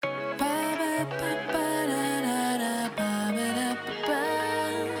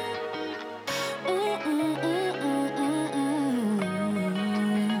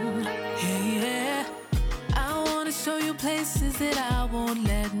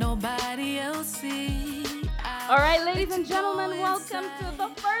nobody else see. All right, ladies and gentlemen, welcome to the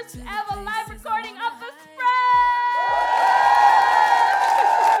first ever live recording of The Spread!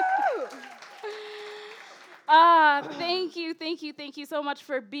 Thank you so much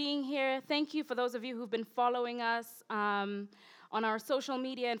for being here. Thank you for those of you who've been following us on our social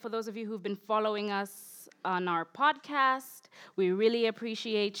media, and for those of you who've been following us on our podcast. We really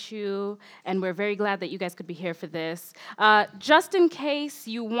appreciate you, and we're very glad that you guys could be here for this. Just in case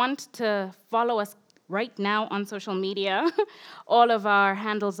you want to follow us right now on social media, all of our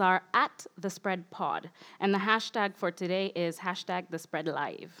handles are @TheSpreadPod, and the hashtag for today is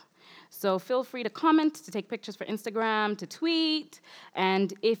 #TheSpreadLive. So feel free to comment, to take pictures for Instagram, to tweet,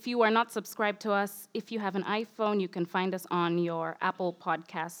 and if you are not subscribed to us, if you have an iPhone, you can find us on your Apple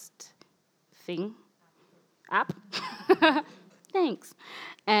Podcast app. Thanks.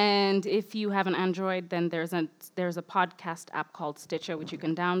 And if you have an Android, then there's a podcast app called Stitcher, which you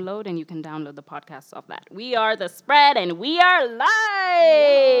can download, and you can download the podcasts of that. We are The Spread, and we are live!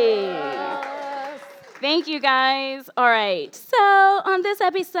 Yes. Thank you, guys. All right. So on this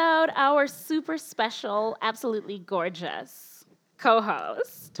episode, our super special, absolutely gorgeous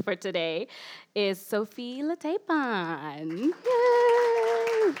co-host for today is Sofi Leteipan.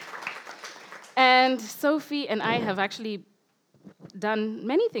 Yay! And Sofi and I have actually done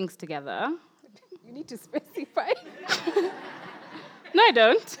many things together. You need to specify. No, I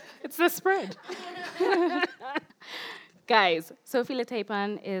don't. It's The Spread. Guys, Sofi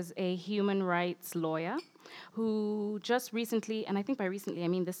Leteipan is a human rights lawyer who just recently, and I think by recently I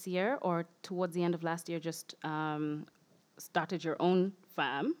mean this year or towards the end of last year, just started your own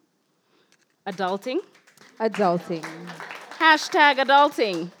firm. Adulting. #adulting.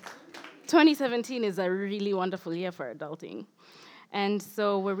 2017 is a really wonderful year for adulting. And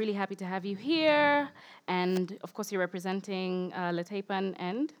so we're really happy to have you here. And of course, you're representing Leteipan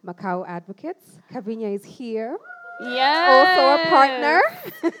and Macau Advocates. Kavinya is here. Yes. Also a partner.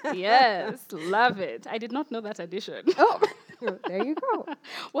 Yes, love it. I did not know that addition. Oh, there you go.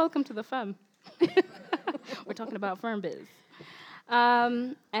 Welcome to the firm. We're talking about firm biz.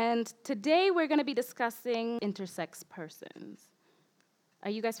 And today we're going to be discussing intersex persons. Are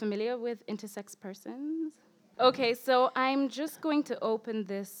you guys familiar with intersex persons? Okay, so I'm just going to open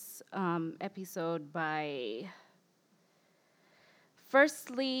this episode by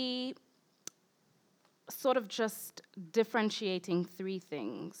firstly sort of just differentiating three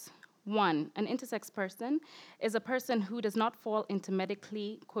things. One, an intersex person is a person who does not fall into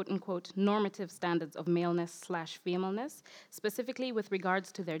medically, quote-unquote, normative standards of maleness/femaleness, specifically with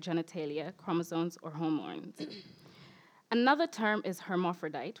regards to their genitalia, chromosomes, or hormones. Another term is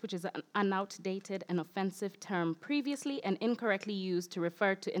hermaphrodite, which is an outdated and offensive term previously and incorrectly used to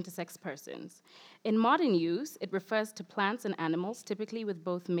refer to intersex persons. In modern use, it refers to plants and animals, typically with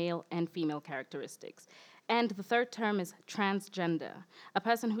both male and female characteristics. And the third term is transgender, a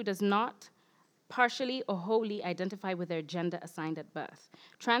person who does not partially or wholly identify with their gender assigned at birth.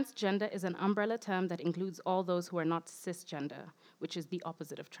 Transgender is an umbrella term that includes all those who are not cisgender, which is the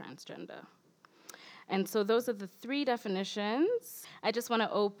opposite of transgender. And so those are the three definitions. I just want to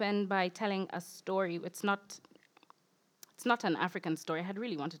open by telling a story. It's not an African story. I had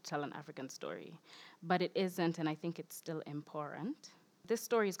really wanted to tell an African story, but it isn't, and I think it's still important. This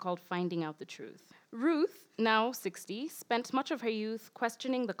story is called Finding Out the Truth. Ruth, now 60, spent much of her youth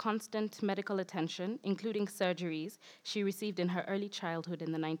questioning the constant medical attention, including surgeries, she received in her early childhood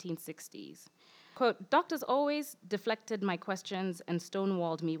in the 1960s. Quote, doctors always deflected my questions and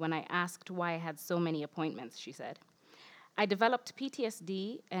stonewalled me when I asked why I had so many appointments, she said. I developed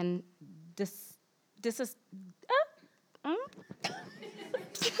PTSD and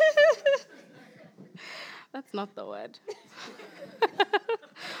That's not the word.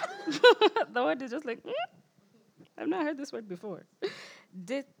 The word is just like, I've not heard this word before.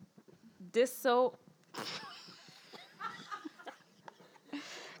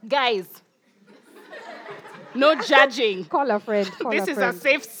 Guys. No judging. Call a friend. This is a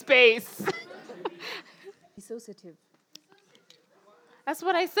safe space. Dissociative. That's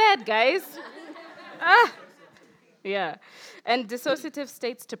what I said, guys. Yeah. And dissociative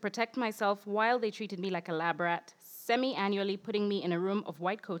states to protect myself while they treated me like a lab rat, semi-annually putting me in a room of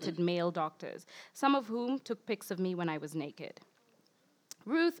white-coated male doctors, some of whom took pics of me when I was naked.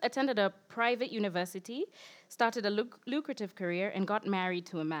 Ruth attended a private university, started a lucrative career, and got married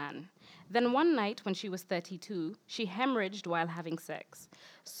to a man. Then one night, when she was 32, she hemorrhaged while having sex.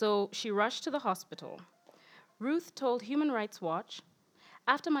 So she rushed to the hospital. Ruth told Human Rights Watch,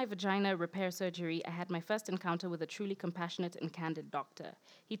 after my vagina repair surgery, I had my first encounter with a truly compassionate and candid doctor.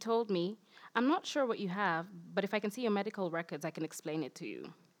 He told me, I'm not sure what you have, but if I can see your medical records, I can explain it to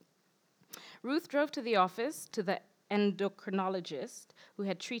you. Ruth drove to the office to the endocrinologist who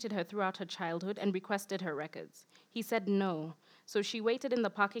had treated her throughout her childhood and requested her records. He said no, so she waited in the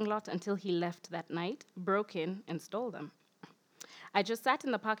parking lot until he left that night, broke in, and stole them. I just sat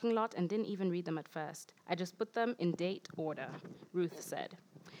in the parking lot and didn't even read them at first. I just put them in date order, Ruth said.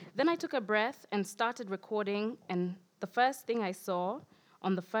 Then I took a breath and started recording, and the first thing I saw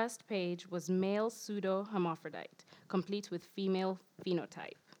on the first page was male pseudo-hermaphrodite, complete with female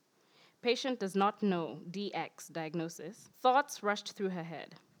phenotype. Patient does not know, DX diagnosis. Thoughts rushed through her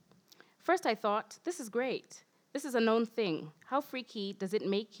head. First I thought, this is great. This is a known thing. How freaky does it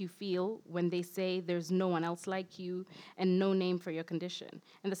make you feel when they say there's no one else like you and no name for your condition?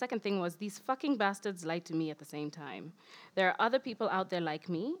 And the second thing was, these fucking bastards lied to me at the same time. There are other people out there like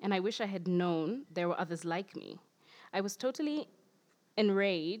me, and I wish I had known there were others like me. I was totally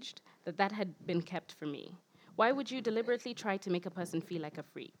enraged that that had been kept from me. Why would you deliberately try to make a person feel like a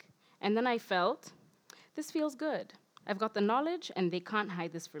freak? And then I felt, this feels good. I've got the knowledge, and they can't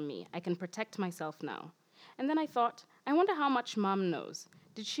hide this from me. I can protect myself now. And then I thought, I wonder how much Mom knows.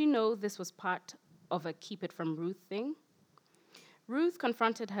 Did she know this was part of a keep it from Ruth thing? Ruth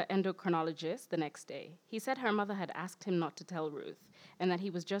confronted her endocrinologist the next day. He said her mother had asked him not to tell Ruth, and that he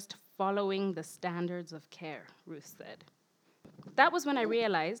was just following the standards of care, Ruth said. That was when I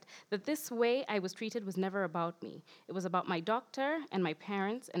realized that this way I was treated was never about me. It was about my doctor and my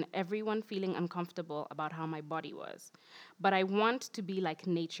parents and everyone feeling uncomfortable about how my body was. But I want to be like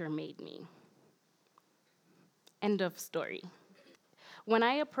nature made me. End of story. When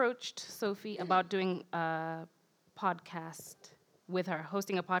I approached Sofi about doing a podcast with her,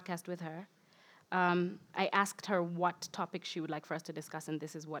 hosting a podcast with her, I asked her what topic she would like for us to discuss, and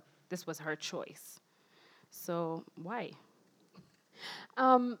this was her choice. So why?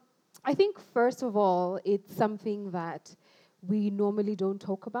 I think, first of all, it's something that we normally don't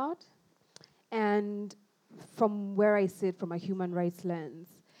talk about. And from where I sit, from a human rights lens,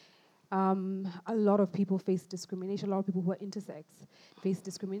 a lot of people face discrimination. A lot of people who are intersex face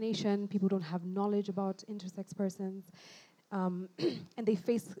discrimination. People don't have knowledge about intersex persons. And they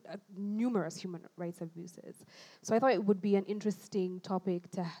face numerous human rights abuses. So I thought it would be an interesting topic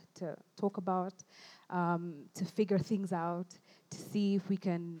to talk about, to figure things out, to see if we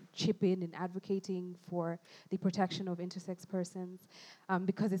can chip in advocating for the protection of intersex persons,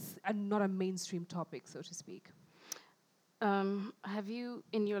 because it's not a mainstream topic, so to speak. Have you,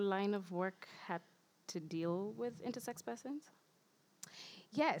 in your line of work, had to deal with intersex persons?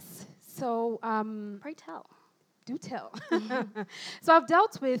 Yes. So, Pray tell. do tell. So I've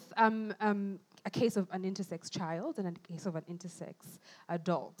dealt with a case of an intersex child and a case of an intersex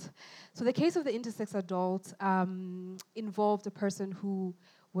adult. So the case of the intersex adult involved a person who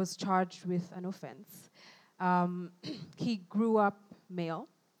was charged with an offense. He grew up male,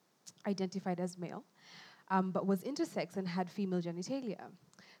 identified as male, but was intersex and had female genitalia.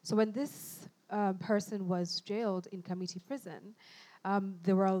 So when this person was jailed in Kamiti prison,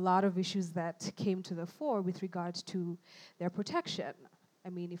 there were a lot of issues that came to the fore with regard to their protection. I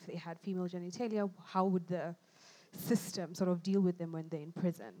mean, if they had female genitalia, how would the system sort of deal with them when they're in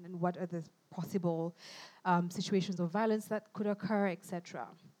prison? And what are the possible situations of violence that could occur, etc.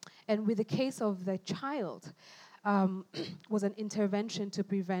 And with the case of the child, was an intervention to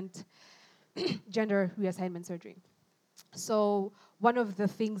prevent gender reassignment surgery. So one of the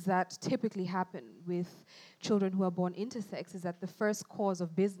things that typically happen with children who are born intersex is that the first cause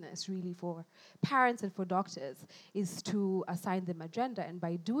of business really for parents and for doctors is to assign them a gender, and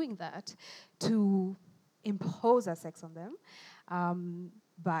by doing that, to impose a sex on them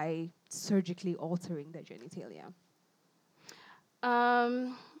by surgically altering their genitalia.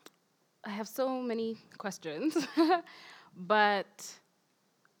 I have so many questions, but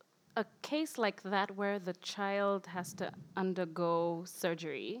a case like that where the child has to undergo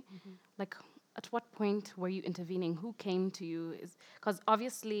surgery, like at what point were you intervening? Who came to you? Because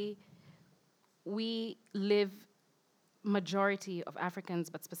obviously we live, majority of Africans,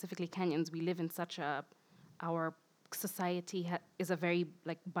 but specifically Kenyans, we live in such our society is a very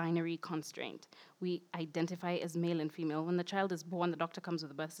like binary constraint. We identify as male and female. When the child is born, the doctor comes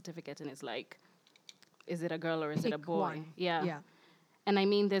with a birth certificate and is like, is it a girl or is it a boy? One. Yeah. And I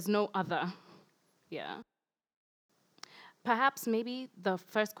mean, there's no other. Yeah. Perhaps maybe the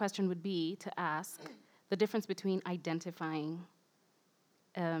first question would be to ask the difference between identifying,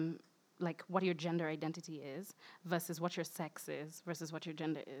 like what your gender identity is versus what your sex is versus what your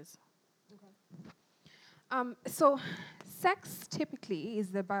gender is. So sex typically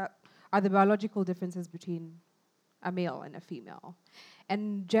is are the biological differences between a male and a female.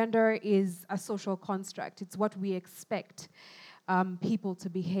 And gender is a social construct. It's what we expect people to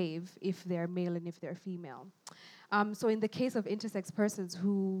behave if they're male and if they're female. So in the case of intersex persons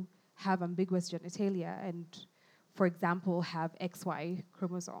who have ambiguous genitalia and, for example, have XY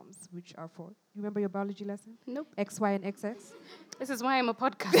chromosomes, which are for, you remember your biology lesson? Nope. XY and XX? This is why I'm a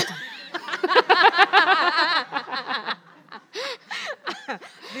podcaster.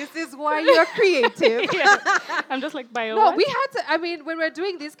 This is why you're creative. Yeah. I'm just like, bio No, what? we had to, I mean, when we're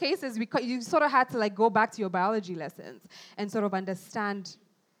doing these cases, you sort of had to like go back to your biology lessons and sort of understand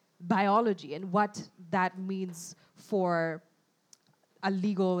biology and what that means for a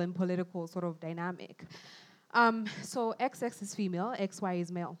legal and political sort of dynamic. So XX is female, XY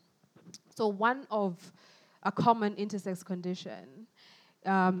is male. So one of a common intersex condition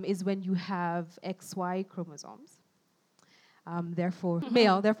is when you have XY chromosomes. Therefore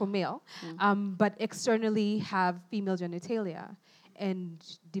male, but externally have female genitalia and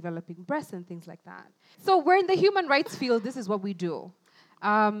developing breasts and things like that. So we're in the human rights field, this is what we do.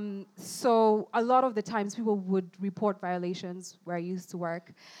 So a lot of the times people would report violations where I used to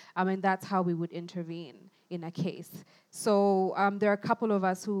work, and that's how we would intervene in a case. So there are a couple of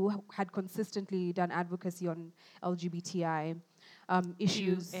us who had consistently done advocacy on LGBTI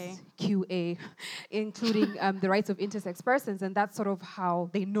issues, QA, including the rights of intersex persons, and that's sort of how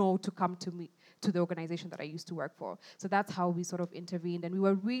they know to come to me, to the organization that I used to work for. So that's how we sort of intervened, and we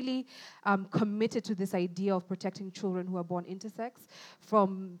were really committed to this idea of protecting children who are born intersex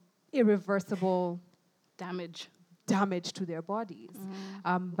from irreversible Damage to their bodies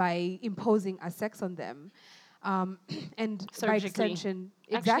by imposing a sex on them. And by extension,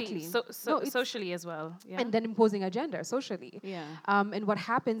 exactly. Actually, socially as well. Yeah. And then imposing a gender socially. Yeah. And what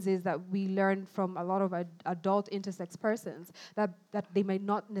happens is that we learn from a lot of adult intersex persons that they may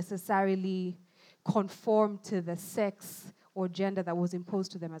not necessarily conform to the sex or gender that was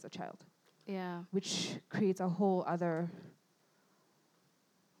imposed to them as a child. Yeah. Which creates a whole other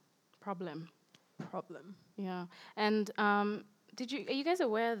problem. Yeah. And are you guys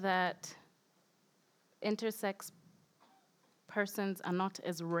aware that intersex persons are not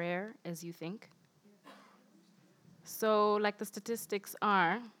as rare as you think? So, like the statistics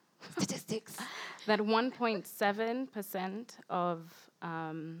are that 1.7% of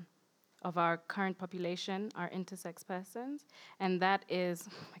our current population are intersex persons, and that is,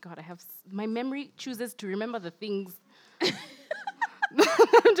 oh my God, my memory chooses to remember the things.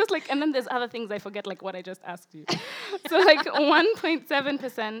 Just like, and then there's other things I forget, like what I just asked you. So like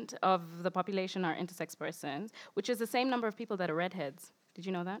 1.7% of the population are intersex persons, which is the same number of people that are redheads. Did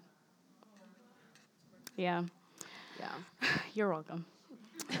you know that? Yeah. You're welcome.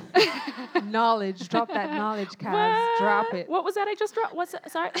 Knowledge. Drop that knowledge, Kaz. Drop it. What was that I just dropped? What's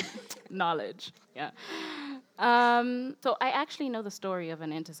that? Sorry? Knowledge. Yeah. So I actually know the story of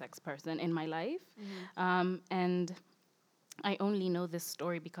an intersex person in my life. And I only know this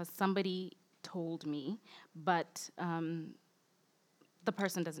story because somebody told me, but the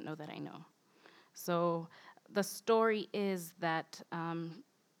person doesn't know that I know. So the story is that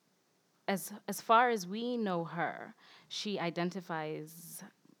as far as we know her, she identifies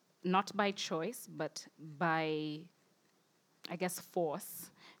not by choice, but by, I guess,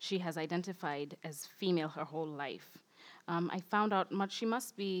 force. She has identified as female her whole life. I found out she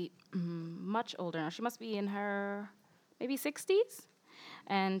must be much older now. She must be in her maybe 60s.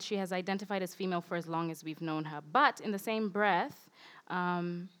 And she has identified as female for as long as we've known her. But in the same breath,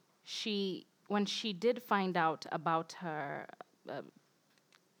 when she did find out about her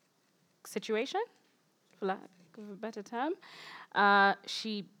situation, for lack of a better term,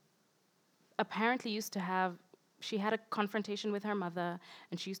 she apparently she had a confrontation with her mother,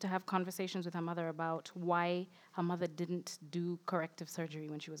 and she used to have conversations with her mother about why her mother didn't do corrective surgery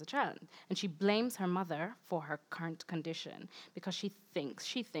when she was a child. And she blames her mother for her current condition because she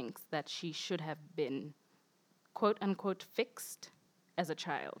thinks that she should have been, quote unquote, fixed as a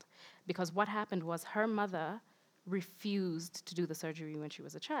child. Because what happened was her mother refused to do the surgery when she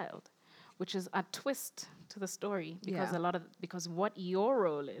was a child, which is a twist to the story because because what your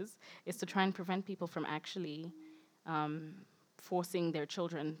role is to try and prevent people from actually forcing their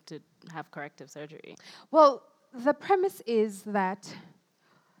children to have corrective surgery. Well, the premise is that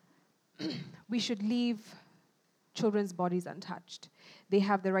we should leave children's bodies untouched. They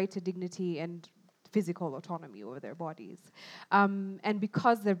have the right to dignity and physical autonomy over their bodies. And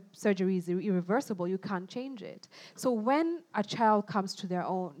because the surgery is irreversible, you can't change it. So when a child comes to their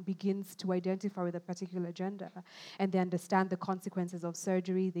own, begins to identify with a particular gender, and they understand the consequences of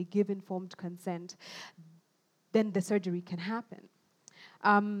surgery, they give informed consent, then the surgery can happen.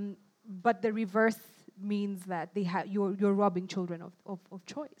 But the reverse means that you're robbing children of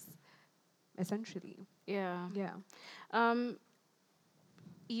choice, essentially. Yeah. Yeah.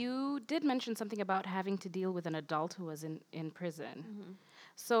 You did mention something about having to deal with an adult who was in prison.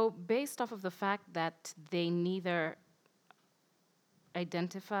 So, based off of the fact that they neither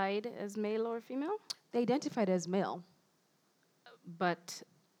identified as male or female, They identified as male, but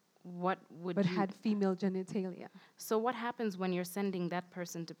what would but you? had female genitalia. So, what happens when you're sending that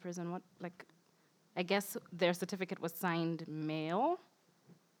person to prison? What, like, I guess their certificate was signed male.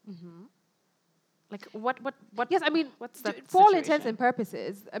 Like, what? Yes, I mean, what's that for all situation? intents and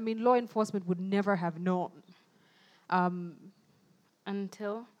purposes, I mean, law enforcement would never have known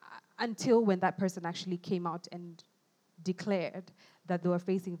Until until when that person actually came out and declared that they were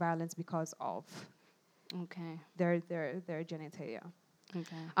facing violence because of okay, their genitalia.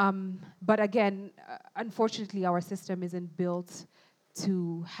 okay. But again, unfortunately, our system isn't built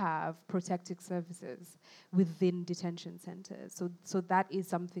to have protective services within detention centers. So that is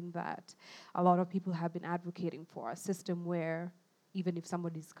something that a lot of people have been advocating for, a system where even if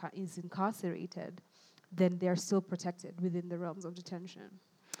somebody is incarcerated, then they're still protected within the realms of detention.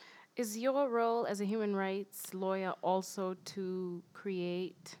 Is your role as a human rights lawyer also to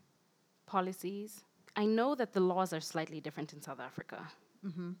create policies? I know that the laws are slightly different in South Africa.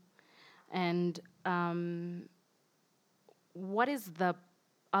 And what is the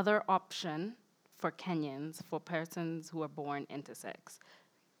other option for Kenyans, for persons who are born intersex?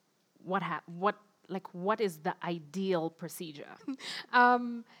 What is the ideal procedure?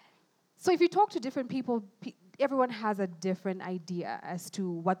 So if you talk to different people, everyone has a different idea as to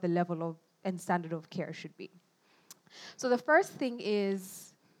what the level of and standard of care should be. So the first thing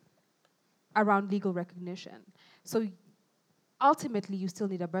is around legal recognition. So ultimately, you still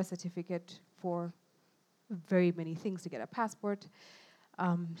need a birth certificate for very many things, to get a passport,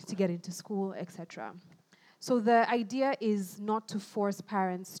 to get into school, etc. So the idea is not to force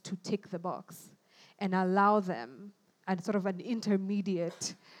parents to tick the box and allow them at sort of an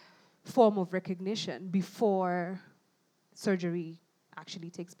intermediate form of recognition before surgery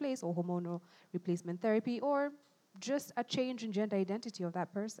actually takes place, or hormonal replacement therapy, or just a change in gender identity of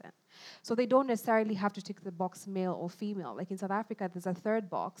that person. So they don't necessarily have to tick the box male or female. Like in South Africa, there's a third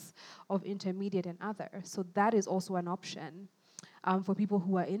box of intermediate and other. So that is also an option for people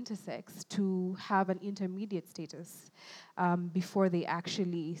who are intersex to have an intermediate status before they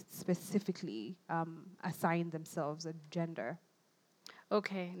actually specifically assign themselves a gender.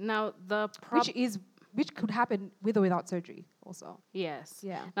 Okay, now Which could happen with or without surgery also. yes.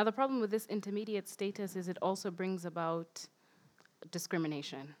 Yeah. Now the problem with this intermediate status is it also brings about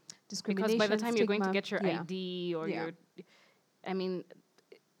discrimination. Because by the time you're going to get your ID or your, I mean,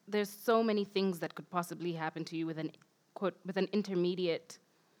 there's so many things that could possibly happen to you with an quote with an intermediate,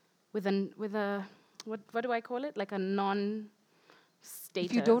 with a what do I call it? Like a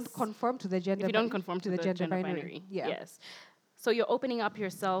non-status. If you don't conform to the gender, if you don't conform to the gender binary. binary. Yeah. Yes. So you're opening up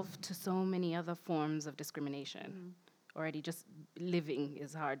yourself to so many other forms of discrimination. Already just living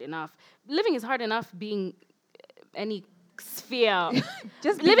is hard enough. Living is hard enough being any sphere.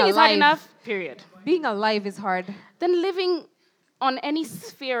 Just living is hard alive. enough, period. Being alive is hard. Then living on any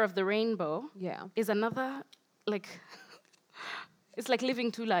sphere of the rainbow Yeah. is another, like, it's like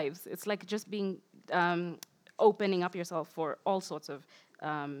living two lives. It's like just being, opening up yourself for all sorts of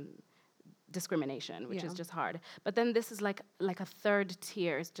discrimination, which is just hard. But then this is like a third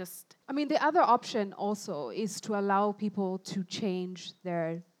tier. It's just... I mean, the other option also is to allow people to change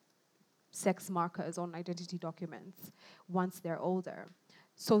their sex markers on identity documents once they're older.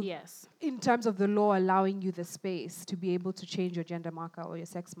 So yes. in terms of the law allowing you the space to be able to change your gender marker or your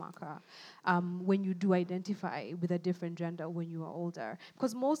sex marker when you do identify with a different gender when you are older.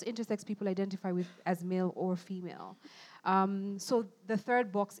 Because most intersex people identify as male or female. So the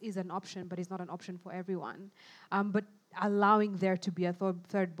third box is an option, but it's not an option for everyone. But allowing there to be a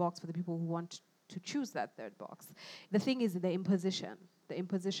third box for the people who want to choose that third box. The thing is the imposition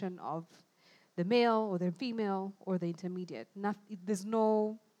of the male or the female or the intermediate. There's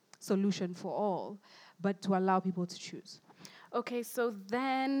no solution for all, but to allow people to choose. Okay, so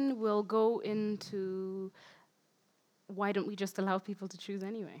then we'll go into why don't we just allow people to choose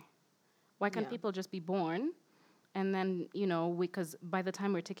anyway? Why can't people just be born and then, because by the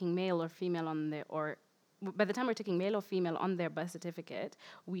time we're taking male or female on their birth certificate,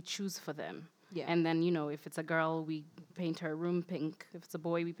 we choose for them. Yeah. And then, if it's a girl, we paint her room pink. If it's a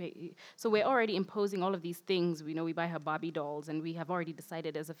boy, we paint... So we're already imposing all of these things. We buy her Barbie dolls, and we have already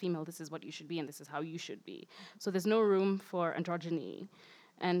decided as a female, this is what you should be, and this is how you should be. So there's no room for androgyny.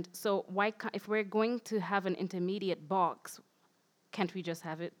 And so if we're going to have an intermediate box, can't we just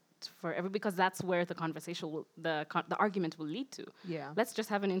have it for because that's where the conversation the argument will lead to. Yeah. Let's just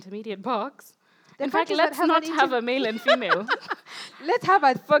have an intermediate box. In fact, let's not have a male and female. Let's have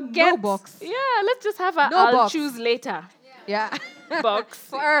a no box. Yeah, let's just have a No I'll box. choose later Yeah. box.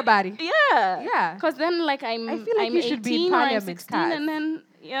 For everybody. Yeah. Yeah. Because then, like, I feel like I'm you should be in 18 or I'm parliament, 16, Kaz. and then,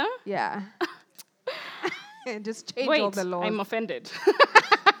 yeah. Yeah. And just change all Wait, the laws. I'm offended.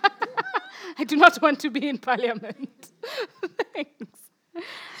 I do not want to be in parliament. Thanks.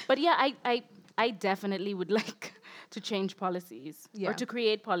 But yeah, I definitely would like to change policies or to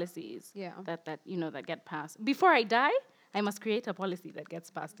create policies that that get passed. Before I die, I must create a policy that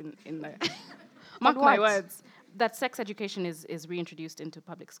gets passed in the mark my words, that sex education is reintroduced into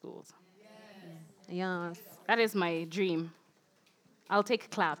public schools. Yes. That is my dream. I'll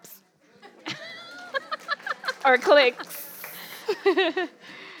take claps. Or clicks.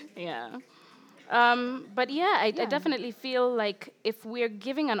 Yeah. But yeah, I definitely feel like if we're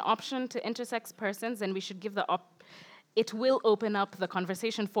giving an option to intersex persons, then we should give it will open up the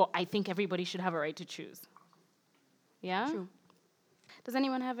conversation for, I think everybody should have a right to choose. Yeah? True. Does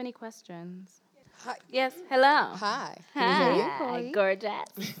anyone have any questions? Hi. Yes, hello. Hi. Hi,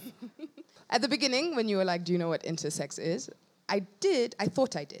 gorgeous. At the beginning, when you were like, do you know what intersex is? I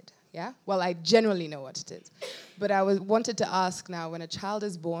thought I did, yeah? Well, I generally know what it is. But I wanted to ask now, when a child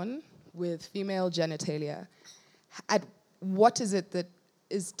is born with female genitalia, what is it that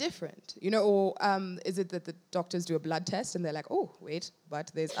is different? You know, or is it that the doctors do a blood test and they're like, oh, wait,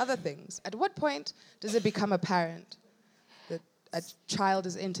 but there's other things. At what point does it become apparent that a child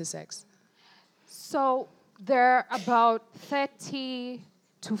is intersex? So there are about 30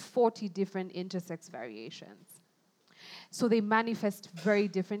 to 40 different intersex variations. So they manifest very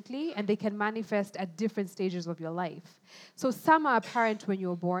differently, and they can manifest at different stages of your life. So some are apparent when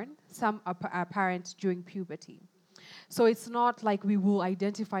you're born, some are apparent during puberty. So it's not like we will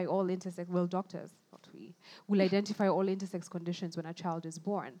identify all intersex, well, doctors, not we, will identify all intersex conditions when a child is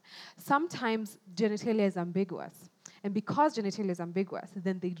born. Sometimes genitalia is ambiguous. And because genitalia is ambiguous,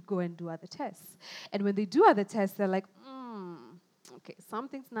 then they go and do other tests. And when they do other tests, they're like, okay,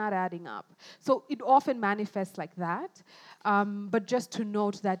 something's not adding up. So it often manifests like that. But just to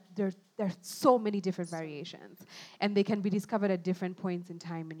note that there are so many different variations. And they can be discovered at different points in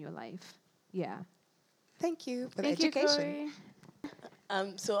time in your life. Yeah. Thank you for the Thank you, education.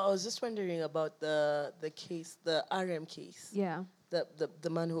 Corey. So I was just wondering about the case, the RM case. Yeah. The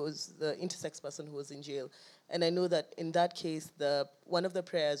man who was the intersex person who was in jail. And I know that in that case, one of the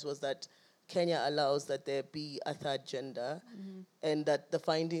prayers was that Kenya allows that there be a third gender, and that the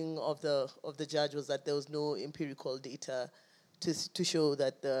finding of the judge was that there was no empirical data to show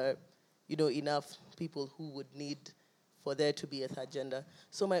that there are enough people who would need for there to be a third gender.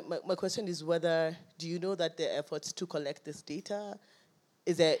 So my question is whether, do you know that there are efforts to collect this data?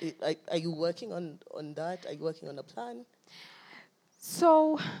 Are you working on that? Are you working on a plan?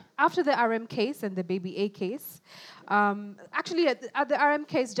 So after the RM case and the baby A case, actually at the RM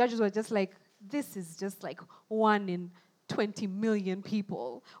case, judges were just like, this is just like 1 in 20 million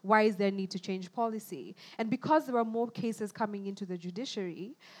people. Why is there need to change policy? And because there are more cases coming into the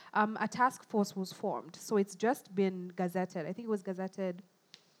judiciary, a task force was formed. So it's just been gazetted. I think it was gazetted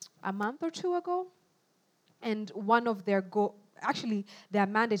a month or 2 ago. And one of their actually, their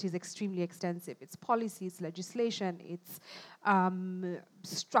mandate is extremely extensive. It's policy, it's legislation, it's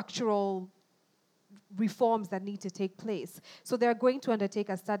structural reforms that need to take place. So they're going to undertake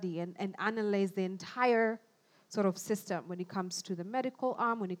a study and analyze the entire sort of system when it comes to the medical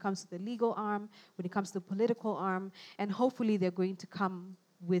arm, when it comes to the legal arm, when it comes to the political arm, and hopefully they're going to come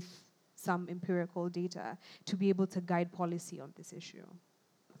with some empirical data to be able to guide policy on this issue.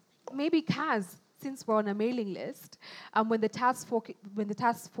 Maybe Kaz, since we're on a mailing list, when the task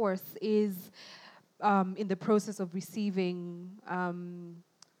force is in the process of receiving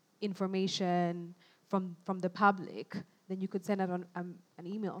information from the public, then you could send out an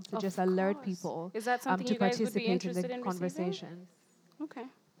email to just alert people Is that something to you guys would be participate in interested the in conversation. Okay,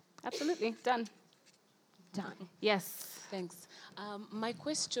 absolutely, done. Yes. Thanks. My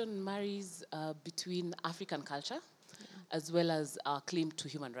question marries between African culture as well as our claim to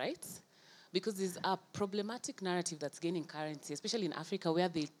human rights, because there's a problematic narrative that's gaining currency, especially in Africa, where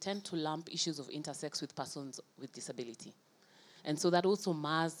they tend to lump issues of intersex with persons with disability. And so that also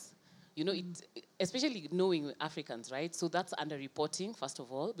mars, especially knowing Africans, right? So that's underreporting, first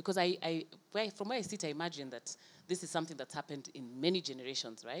of all, because from where I sit, I imagine that this is something that's happened in many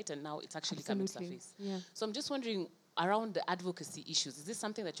generations, right? And now it's actually coming to surface. Yeah. So I'm just wondering, around the advocacy issues, is this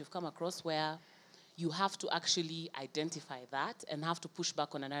something that you've come across where you have to actually identify that and have to push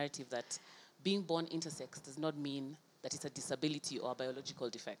back on a narrative that being born intersex does not mean that it's a disability or a biological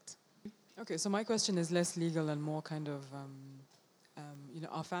defect? Okay, so my question is less legal and more kind of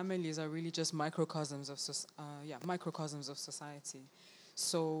our families are really just microcosms of microcosms of society.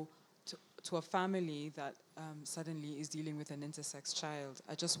 So to a family that suddenly is dealing with an intersex child,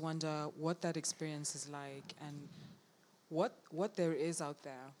 I just wonder what that experience is like and what there is out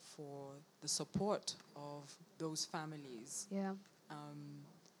there for the support of those families. Yeah.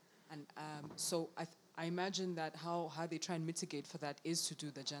 So I imagine that how they try and mitigate for that is to do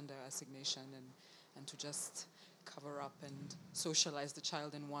the gender assignation and to just cover up and socialize the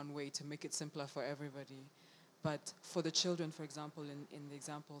child in one way to make it simpler for everybody. But for the children, for example, in the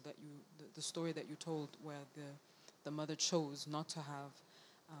example that the story that you told, where the mother chose not to have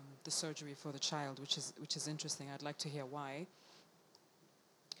the surgery for the child, which is interesting. I'd like to hear why.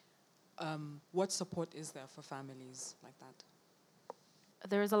 What support is there for families like that?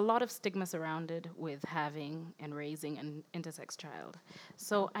 There's a lot of stigma surrounded with having and raising an intersex child.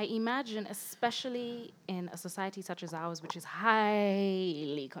 So I imagine, especially in a society such as ours, which is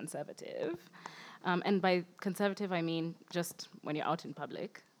highly conservative, and by conservative I mean just when you're out in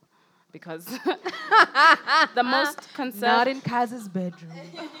public, because the most Not conservative... in Kaz's bedroom.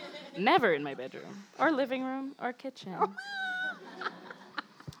 Never in my bedroom, or living room, or kitchen.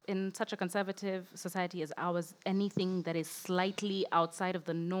 In such a conservative society as ours, anything that is slightly outside of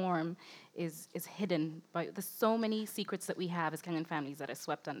the norm is hidden. There's so many secrets that we have as Kenyan families that are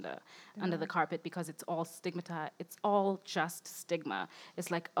swept under the carpet because it's all stigmatized. It's all just stigma. It's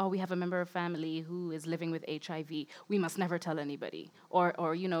like, oh, we have a member of family who is living with HIV. We must never tell anybody. Or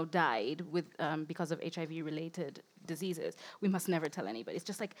died with because of HIV-related diseases. We must never tell anybody. It's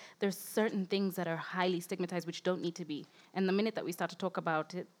just like there's certain things that are highly stigmatized which don't need to be. And the minute that we start to talk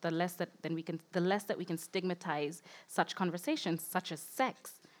about it, the less that we can stigmatize such conversations, such as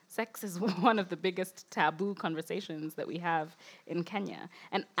sex. Sex is one of the biggest taboo conversations that we have in Kenya.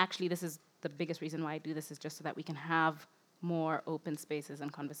 And actually, this is the biggest reason why I do this, is just so that we can have more open spaces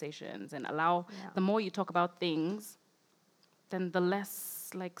and conversations and allow, the more you talk about things, then the less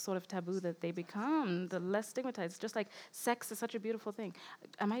sort of taboo that they become, the less stigmatized. It's just like sex is such a beautiful thing.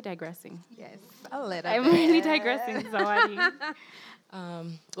 Am I digressing? Yes, a little I'm bit. really digressing, Zawadi.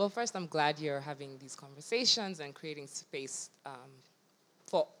 Well, first, I'm glad you're having these conversations and creating space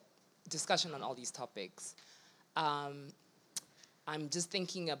for discussion on all these topics. I'm just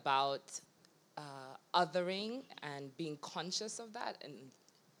thinking about othering and being conscious of that. And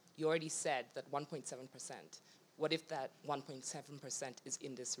you already said that 1.7%. What if that 1.7% is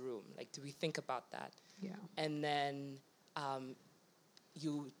in this room? Like, do we think about that? Yeah. And then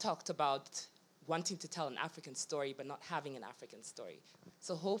you talked about wanting to tell an African story but not having an African story.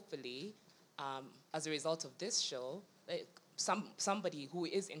 So hopefully, as a result of this show, somebody who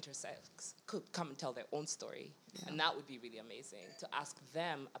is intersex could come and tell their own story. Yeah. And that would be really amazing, to ask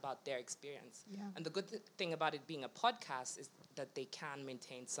them about their experience. Yeah. And the good thing about it being a podcast is that they can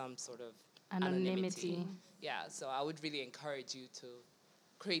maintain some sort of anonymity. Yeah, so I would really encourage you to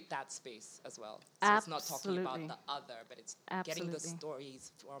create that space as well. So Absolutely. It's not talking about the other, but it's getting the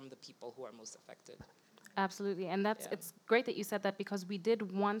stories from the people who are most affected. Absolutely, and it's great that you said that, because we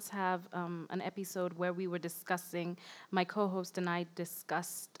did once have an episode where we were discussing, my co-host and I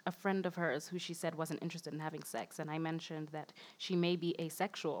discussed a friend of hers who she said wasn't interested in having sex, and I mentioned that she may be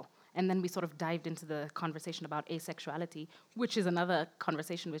asexual. And then we sort of dived into the conversation about asexuality, which is another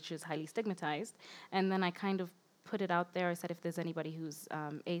conversation which is highly stigmatized. And then I kind of put it out there. I said, if there's anybody who's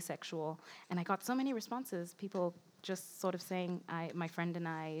asexual. And I got so many responses, people just sort of saying, my friend and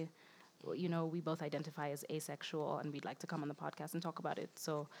I, we both identify as asexual and we'd like to come on the podcast and talk about it.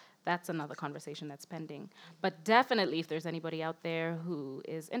 So that's another conversation that's pending. But definitely, if there's anybody out there who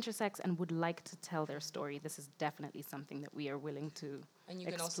is intersex and would like to tell their story, this is definitely something that we are willing to And you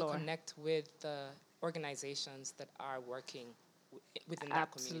explore. can also connect with the organizations that are working within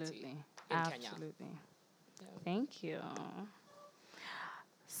that community in Kenya. Absolutely. Yeah. Thank you.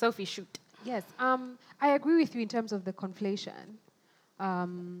 Sophie, shoot. Yes, I agree with you in terms of the conflation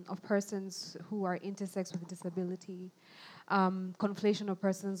of persons who are intersex with disability, conflation of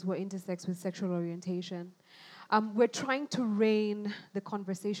persons who are intersex with sexual orientation. We're trying to rein the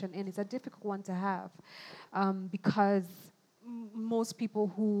conversation in. It's a difficult one to have because most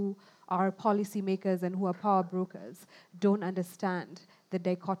people who are policymakers and who are power brokers don't understand the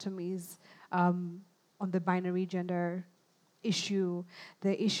dichotomies on the binary gender issue,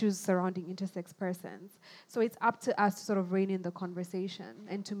 the issues surrounding intersex persons. So it's up to us to sort of rein in the conversation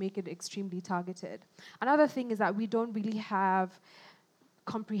and to make it extremely targeted. Another thing is that we don't really have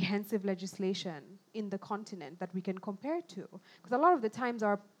comprehensive legislation in the continent that we can compare to. Because a lot of the times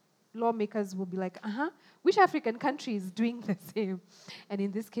our lawmakers will be like, which African country is doing the same? And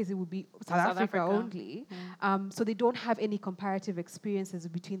in this case, it would be South Africa only. So they don't have any comparative experiences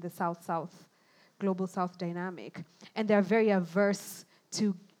between the South-South, global South dynamic. And they're very averse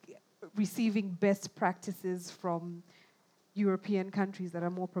to receiving best practices from European countries that are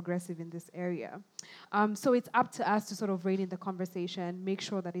more progressive in this area. So it's up to us to sort of rein in the conversation, make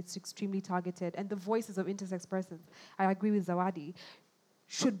sure that it's extremely targeted, and the voices of intersex persons, I agree with Zawadi,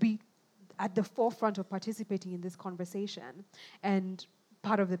 should be at the forefront of participating in this conversation and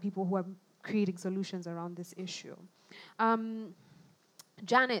part of the people who are creating solutions around this issue.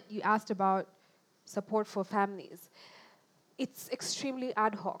 Janet, you asked about support for families. It's extremely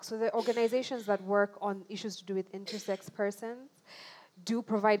ad hoc. So the organizations that work on issues to do with intersex persons do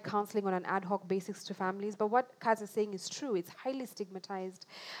provide counseling on an ad hoc basis to families. But what Kaz is saying is true. It's highly stigmatized.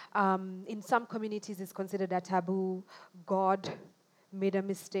 In some communities, it's considered a taboo. God made a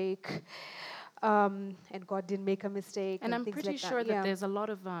mistake. And God didn't make a mistake. And I'm things pretty like sure that Yeah. there's a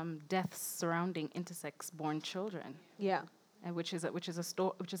lot of deaths surrounding intersex-born children. Yeah. Which is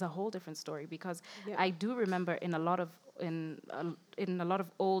a whole different story, because Yeah. I do remember in a lot of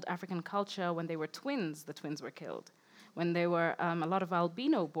old African culture, when they were twins, the twins were killed. When they were a lot of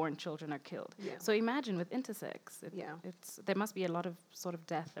albino-born children are killed. Yeah. So imagine with intersex, Yeah. there must be a lot of sort of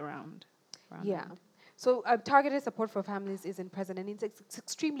death around Yeah. it. So targeted support for families isn't present, and it's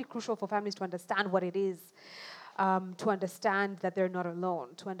extremely crucial for families to understand what it is, to understand that they're not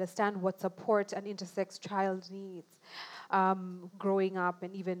alone, to understand what support an intersex child needs, growing up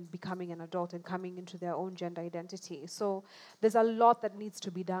and even becoming an adult and coming into their own gender identity. So there's a lot that needs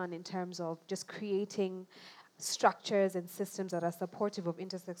to be done in terms of just creating structures and systems that are supportive of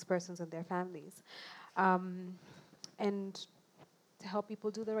intersex persons and their families, and to help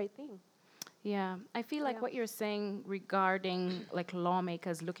people do the right thing. Yeah, I feel like Yeah. what you're saying regarding like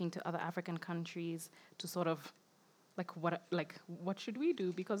lawmakers looking to other African countries to sort of what should we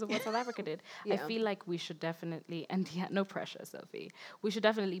do because of what South Africa did? I Yeah. feel like we should definitely, and yeah, no pressure, Sophie. We should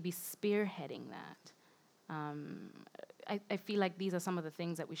definitely be spearheading that. I feel like these are some of the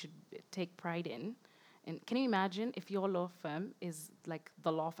things that we should take pride in. And can you imagine if your law firm is like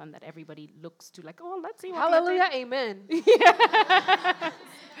the law firm that everybody looks to, like, oh, let's see what Hallelujah, amen.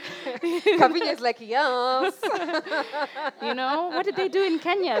 Kavinya is like, yes. You know, what did they do in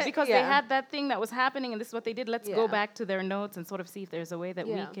Kenya? Because they Yeah. had that thing that was happening, and this is what they did. Let's go Yeah. back to their notes and sort of see if there's a way that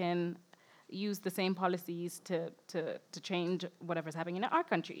we Yeah. can use the same policies to change whatever's happening in our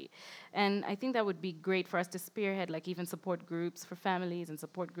country. And I think that would be great for us to spearhead, like even support groups for families and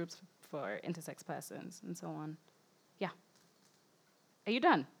support groups for intersex persons and so on. Yeah. Are you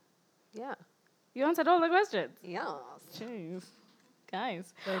done? Yeah. You answered all the questions. Yes. Jeez.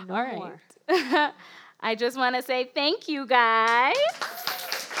 Guys. There are no all more. right. I just want to say thank you, guys.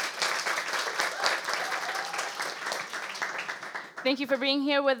 Thank you for being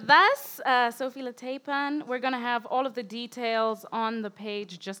here with us, Sofi Leteipan. We're going to have all of the details on the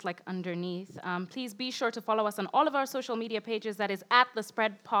page, just like underneath. Please be sure to follow us on all of our social media pages. That is at The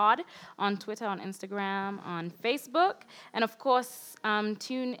Spread Pod on Twitter, on Instagram, on Facebook. And of course,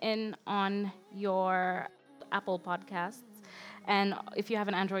 tune in on your Apple Podcasts. And if you have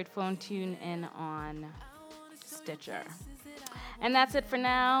an Android phone, tune in on Stitcher. And that's it for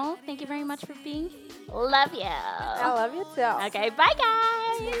now. Thank you very much for being here. Love you. I love you too. Okay, bye,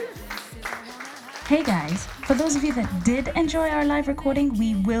 guys. Hey guys, for those of you that did enjoy our live recording,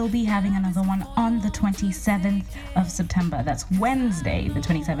 we will be having another one on the 27th of September. That's Wednesday, the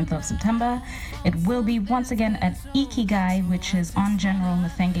 27th of September. It will be once again at Ikigai, which is on General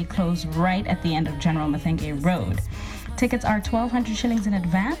Mathenge Close, right at the end of General Mathenge Road. Tickets are 1,200 shillings in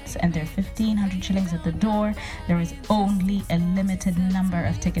advance and they're 1,500 shillings at the door. There is only a limited number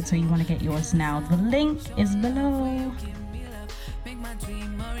of tickets, so you want to get yours now. The link is below. Make my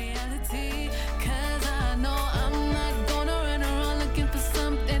dream a reality, 'cause I know I'm not gonna run around looking for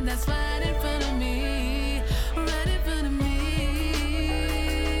something that's right in front of me, right in front of me.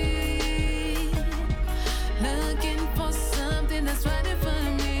 Looking for something that's right in front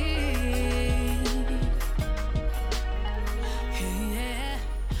of me. Yeah,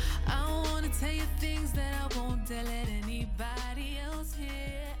 I wanna tell you things that I won't tell let anybody else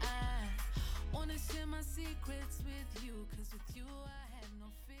hear. I wanna share my secrets with you, 'cause with you I